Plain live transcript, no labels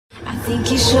think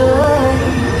you should.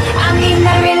 I mean,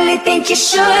 I really think you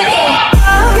should. Yeah.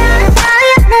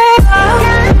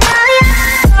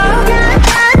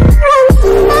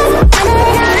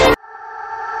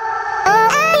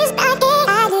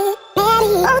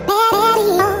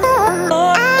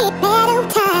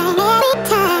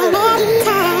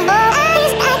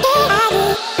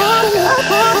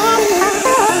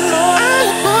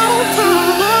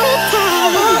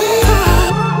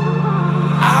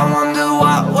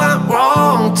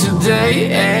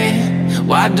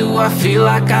 Why do I feel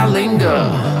like I linger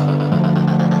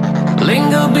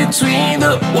between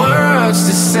the words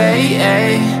to say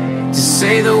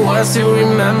the words to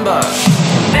remember.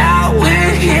 Now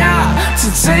we're here to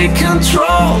take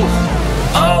control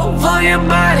over your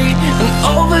body and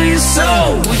over your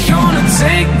soul. We're gonna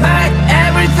take back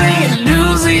everything and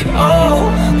lose it all,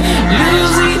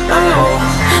 lose it all,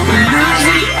 lose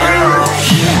it all.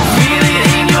 Feel it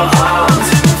in your arms,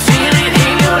 feel it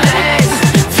in your legs,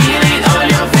 feel it on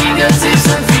your fingertips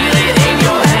and feel it in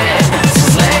your head.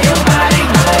 Just let your body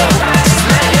go, just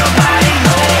let your body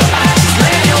go, just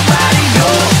let your body go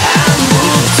and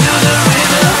move to the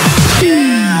rhythm.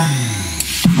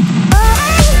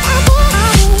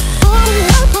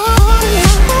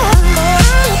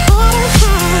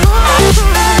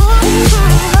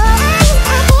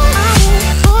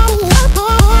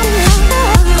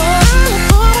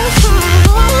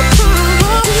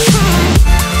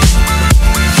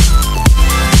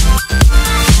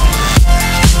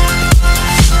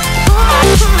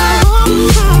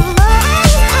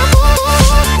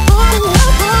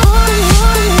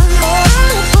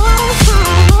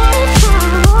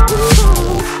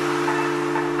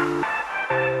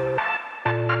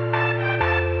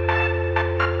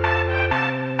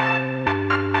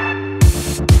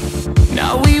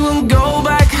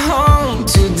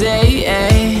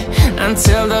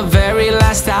 Until the very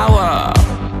last hour.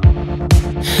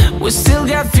 We still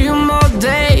got few more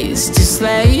days to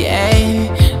slay,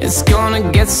 It's gonna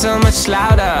get so much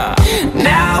louder.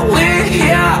 Now we're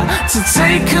here to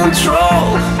take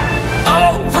control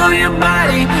over your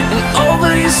body and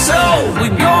over your soul.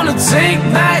 We're gonna take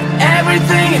back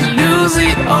everything and lose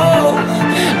it all,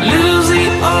 lose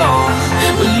it all,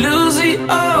 lose it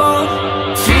all.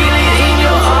 Feel it in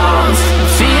your arms,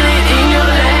 feel it in your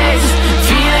legs,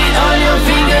 feel it on your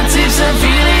fingertips and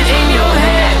feel it in your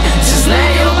head. Just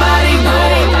let your body go,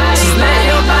 just let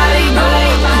your body go,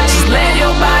 just let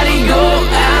your body go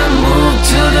and move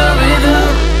to the rhythm.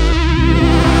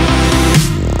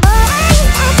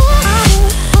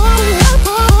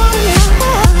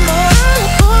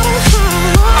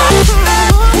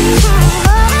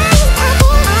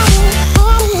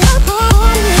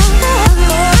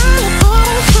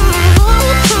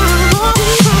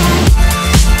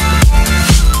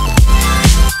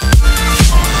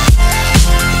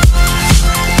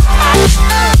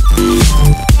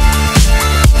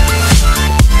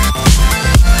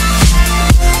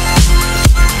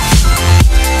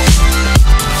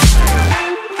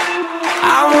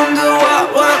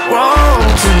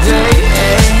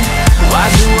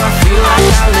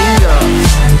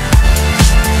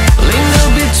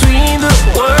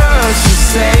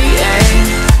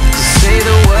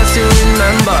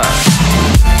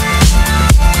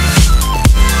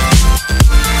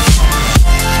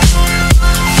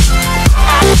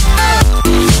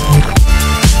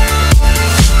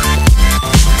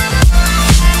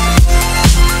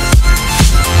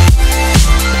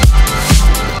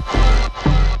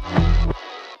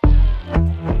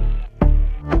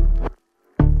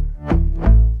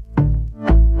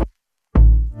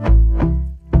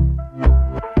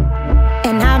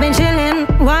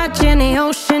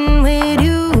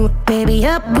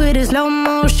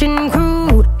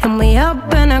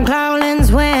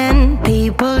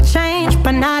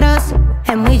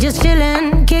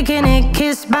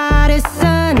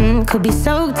 Could be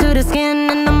soaked to the skin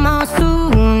in the mall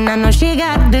soon. I know she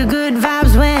got the good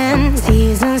vibes when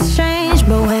seasons change,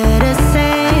 but we're the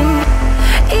same.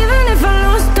 Even if I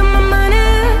lost all my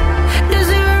money, the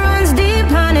zero runs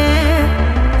deep, honey.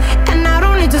 And I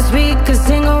don't need to speak a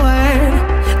single word,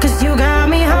 'cause you got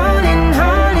me holding,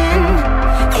 holding.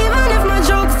 Even if my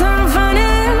jokes aren't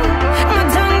funny, my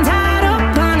tongue tied up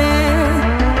on it.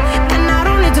 And I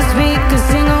don't need to speak a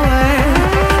single word,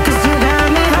 'cause you got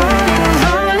me holding,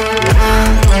 holding.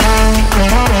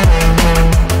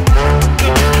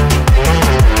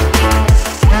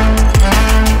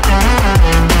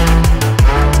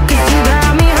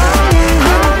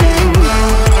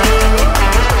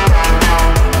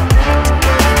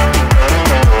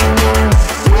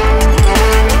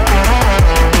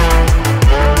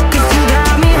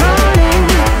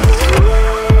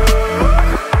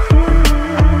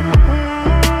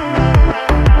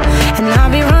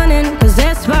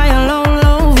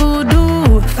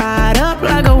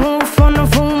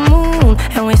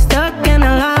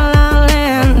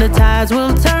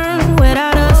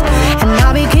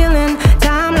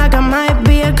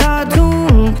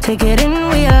 take it in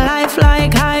real life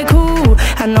like haiku.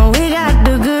 I know we got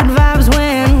the good vibes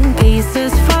when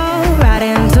pieces fall right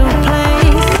into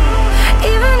place.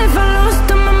 Even if I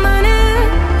lost all my money,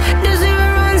 the zero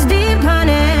runs deep,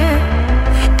 honey.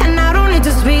 And I don't need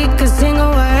to speak a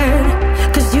single word,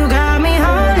 'cause you got me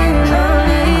holding,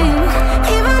 holding.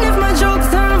 Even if my jokes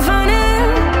aren't funny,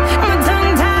 my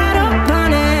tongue tied up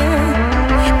on it.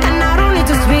 And I don't need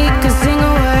to speak a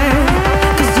single word,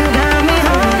 'cause you got me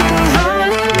holding,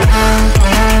 holding.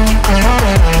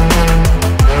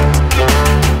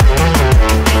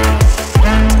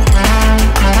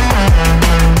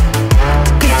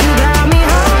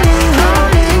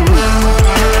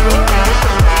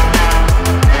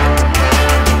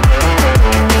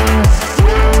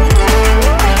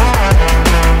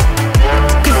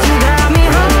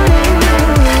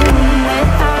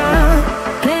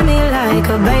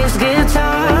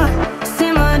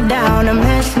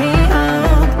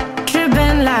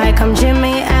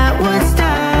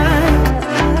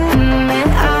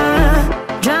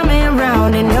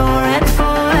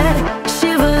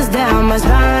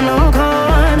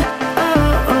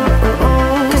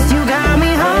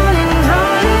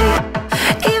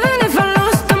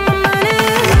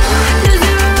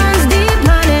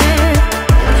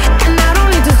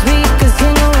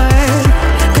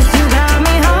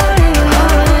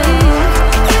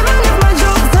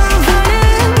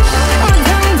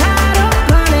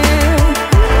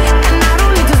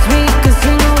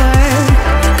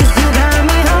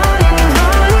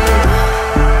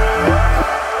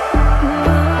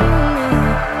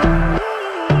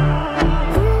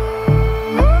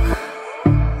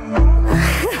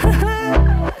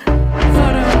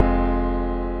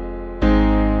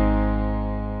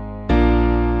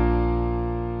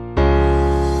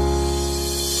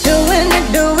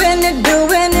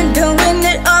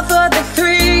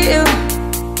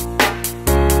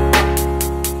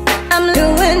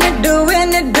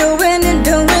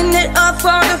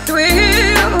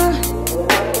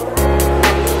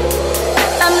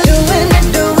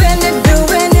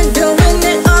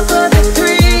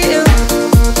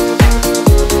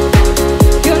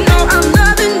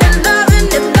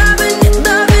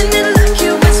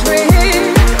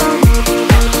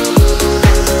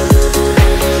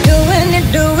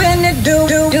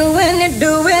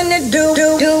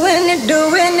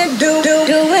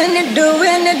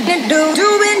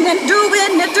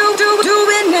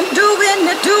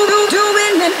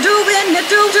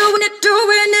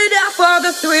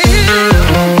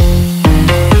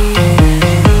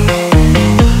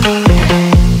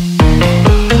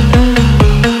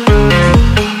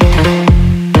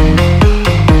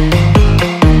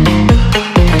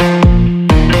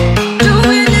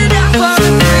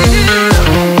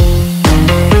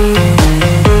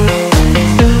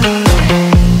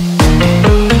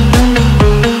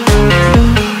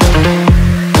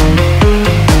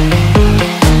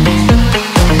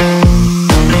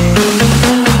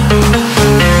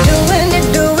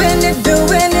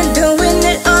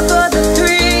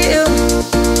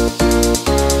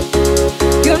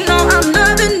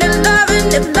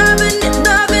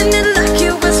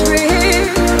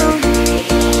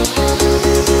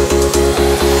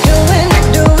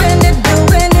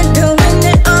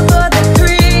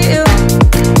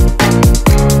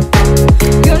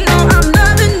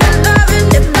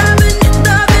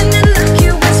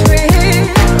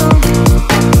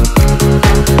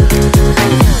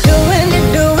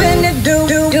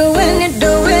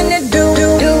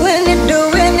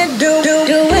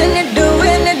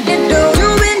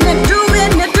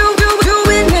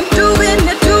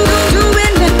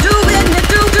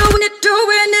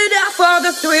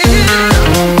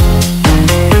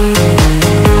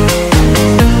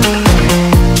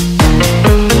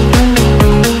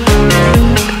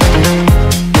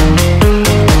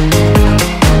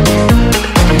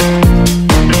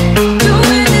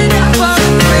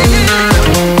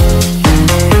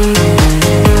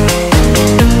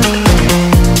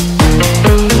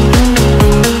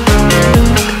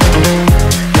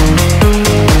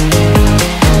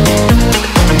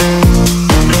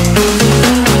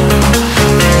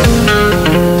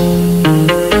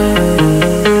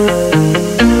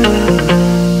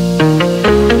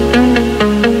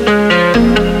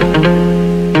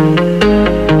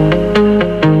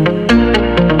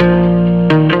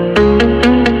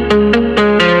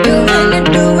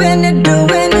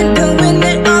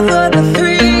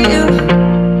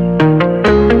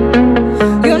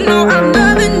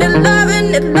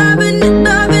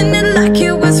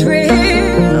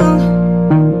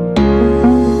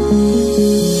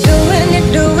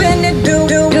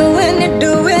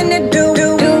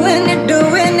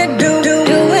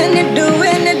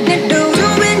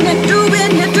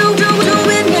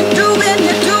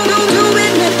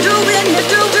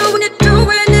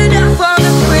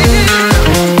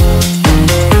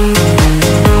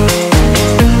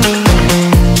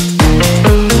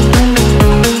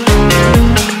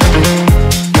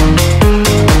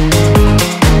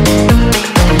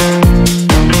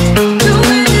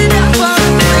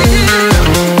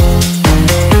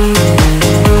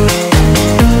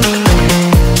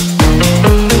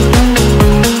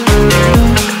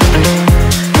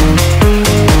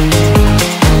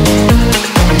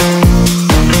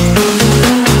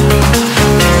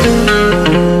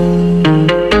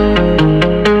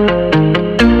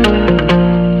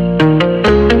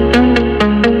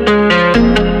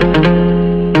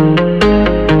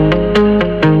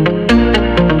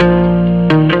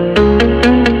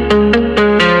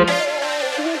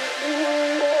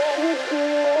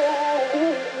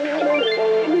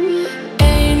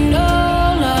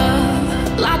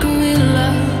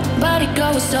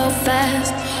 so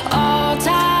fast, all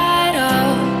tied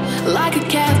up like a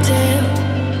captive.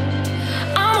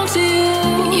 I'm on to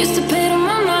you. Used to pay to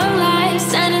run my life,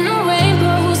 standing on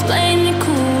rainbows, playing it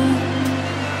cool.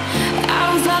 I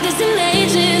haven't felt this in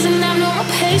ages, and I've no more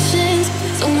patience.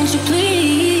 So won't you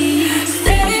please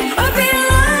stay a bit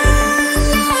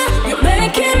longer? You're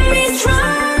making me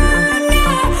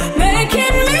stronger,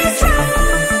 making me stronger.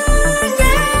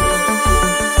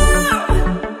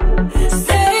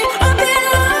 Stay a bit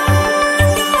longer.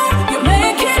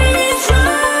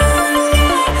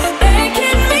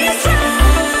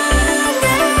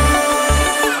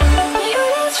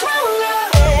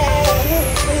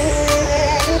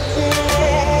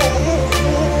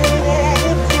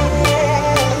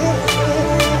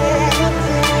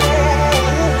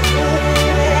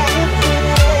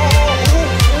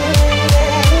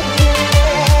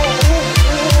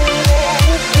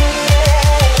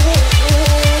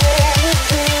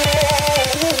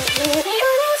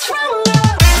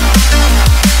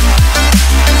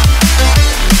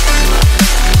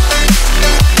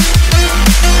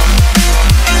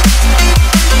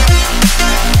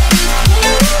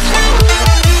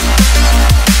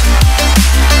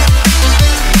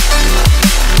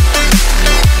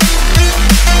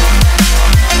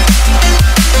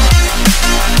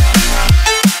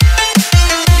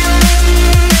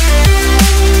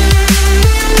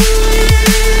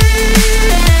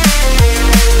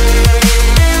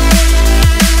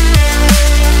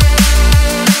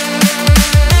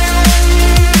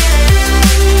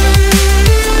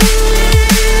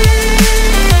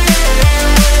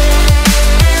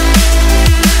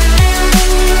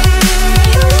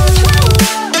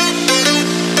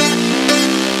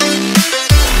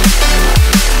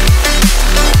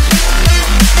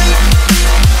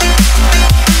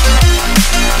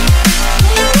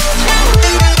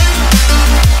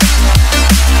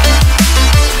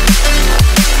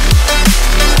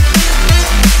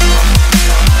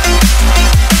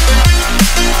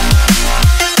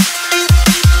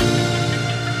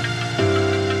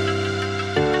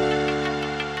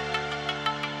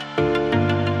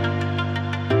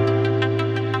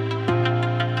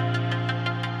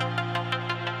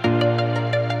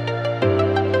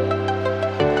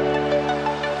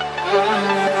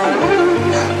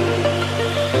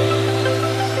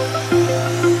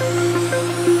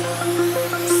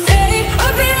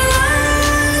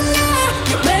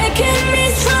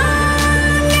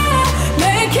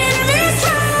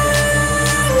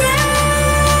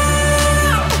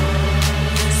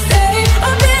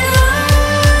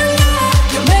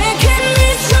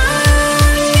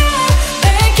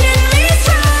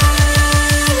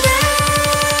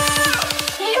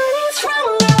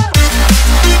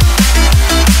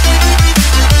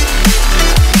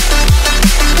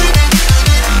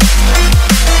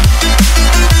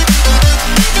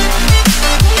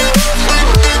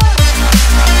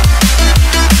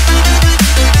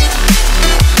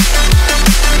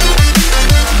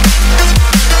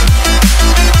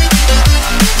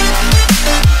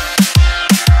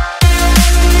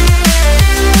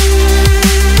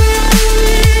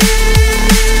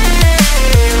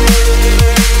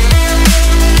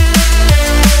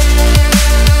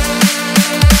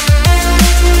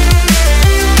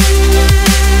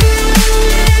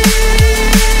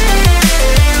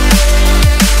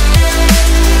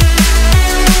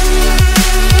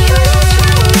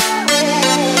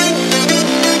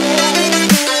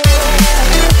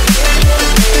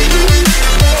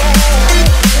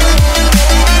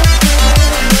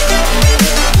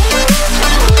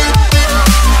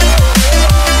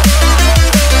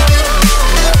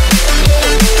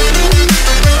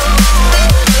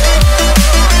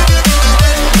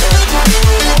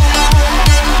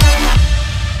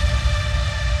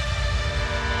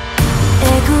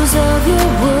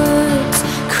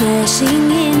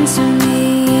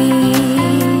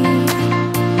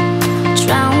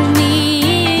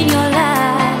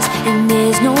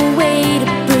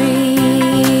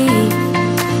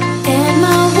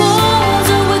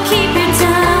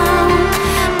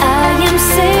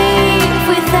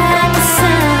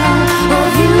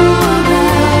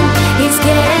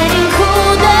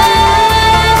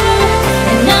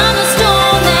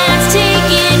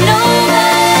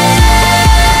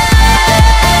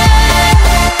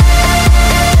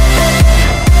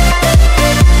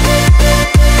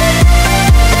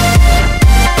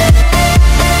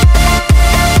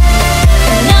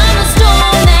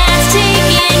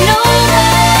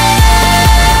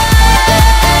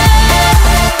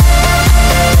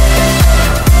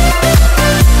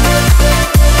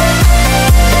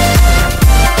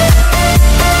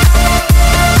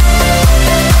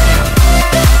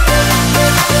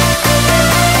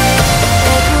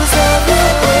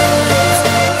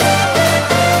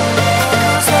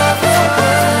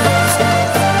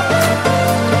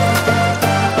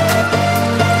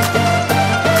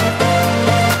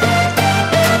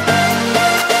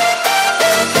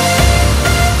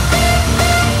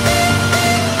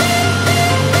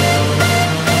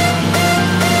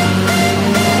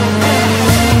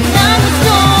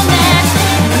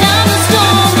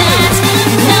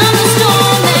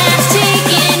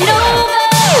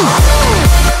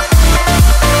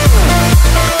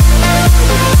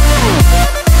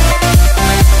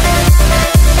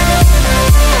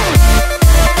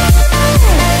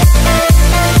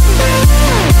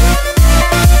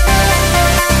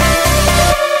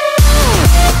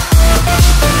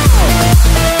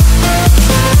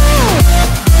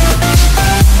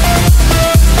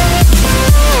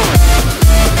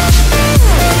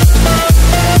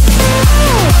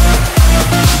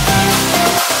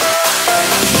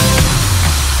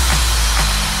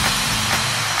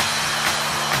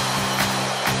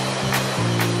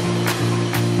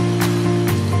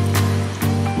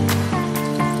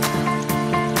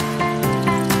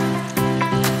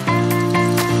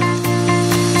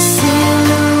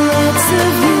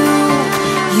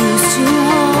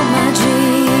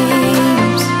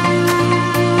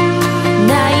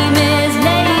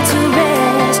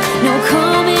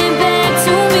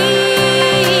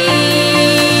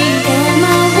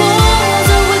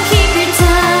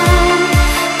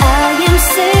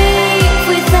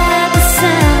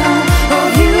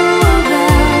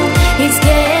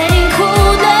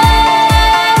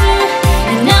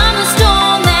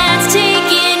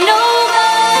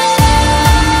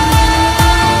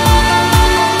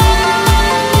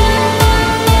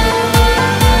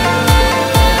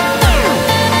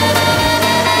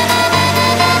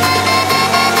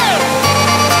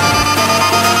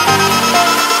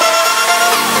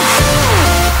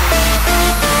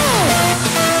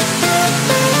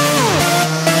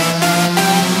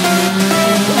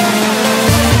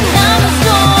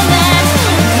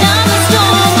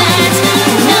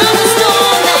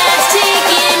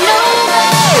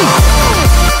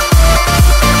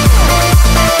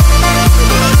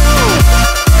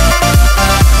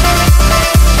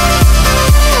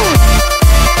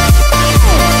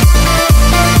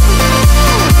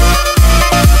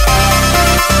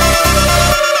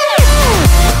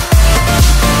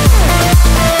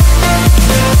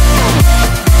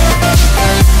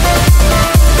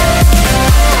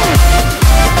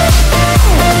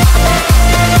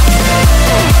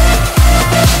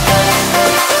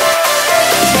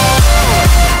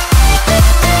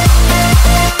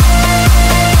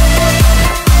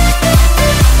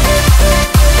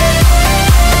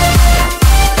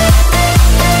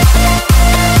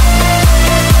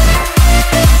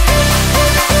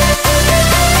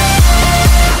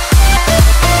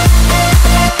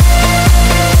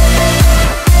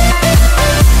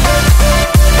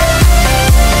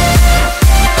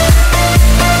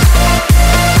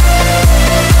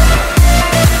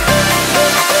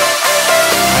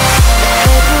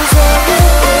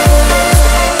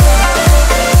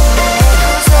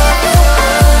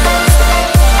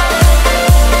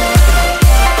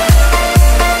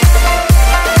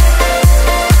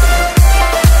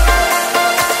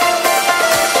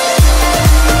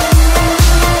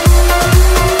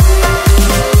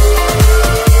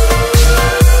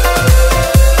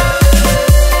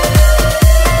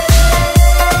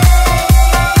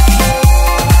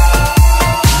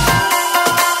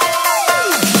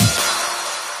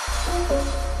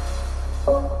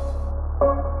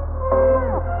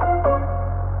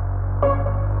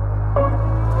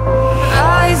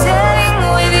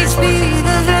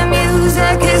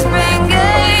 like it's been